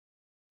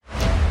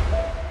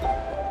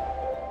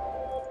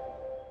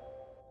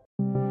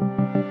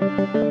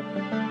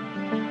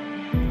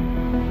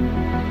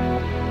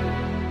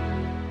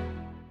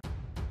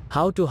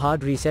How to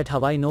hard reset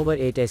Huawei Nova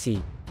 8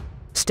 SE.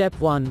 Step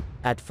 1.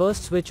 At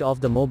first switch off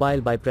the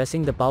mobile by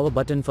pressing the power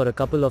button for a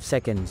couple of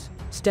seconds.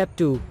 Step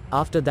 2.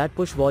 After that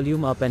push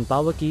volume up and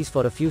power keys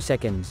for a few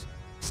seconds.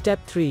 Step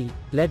 3.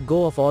 Let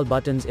go of all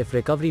buttons if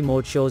recovery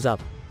mode shows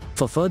up.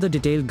 For further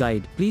detailed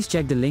guide, please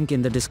check the link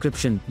in the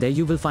description. There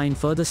you will find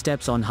further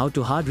steps on how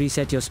to hard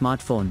reset your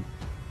smartphone.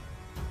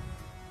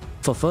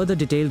 For further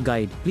detailed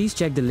guide, please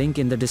check the link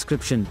in the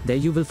description. There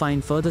you will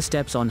find further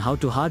steps on how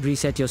to hard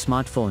reset your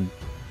smartphone.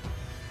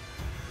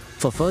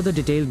 For further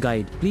detailed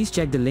guide, please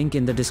check the link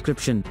in the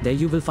description. There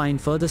you will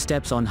find further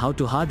steps on how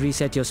to hard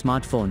reset your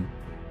smartphone.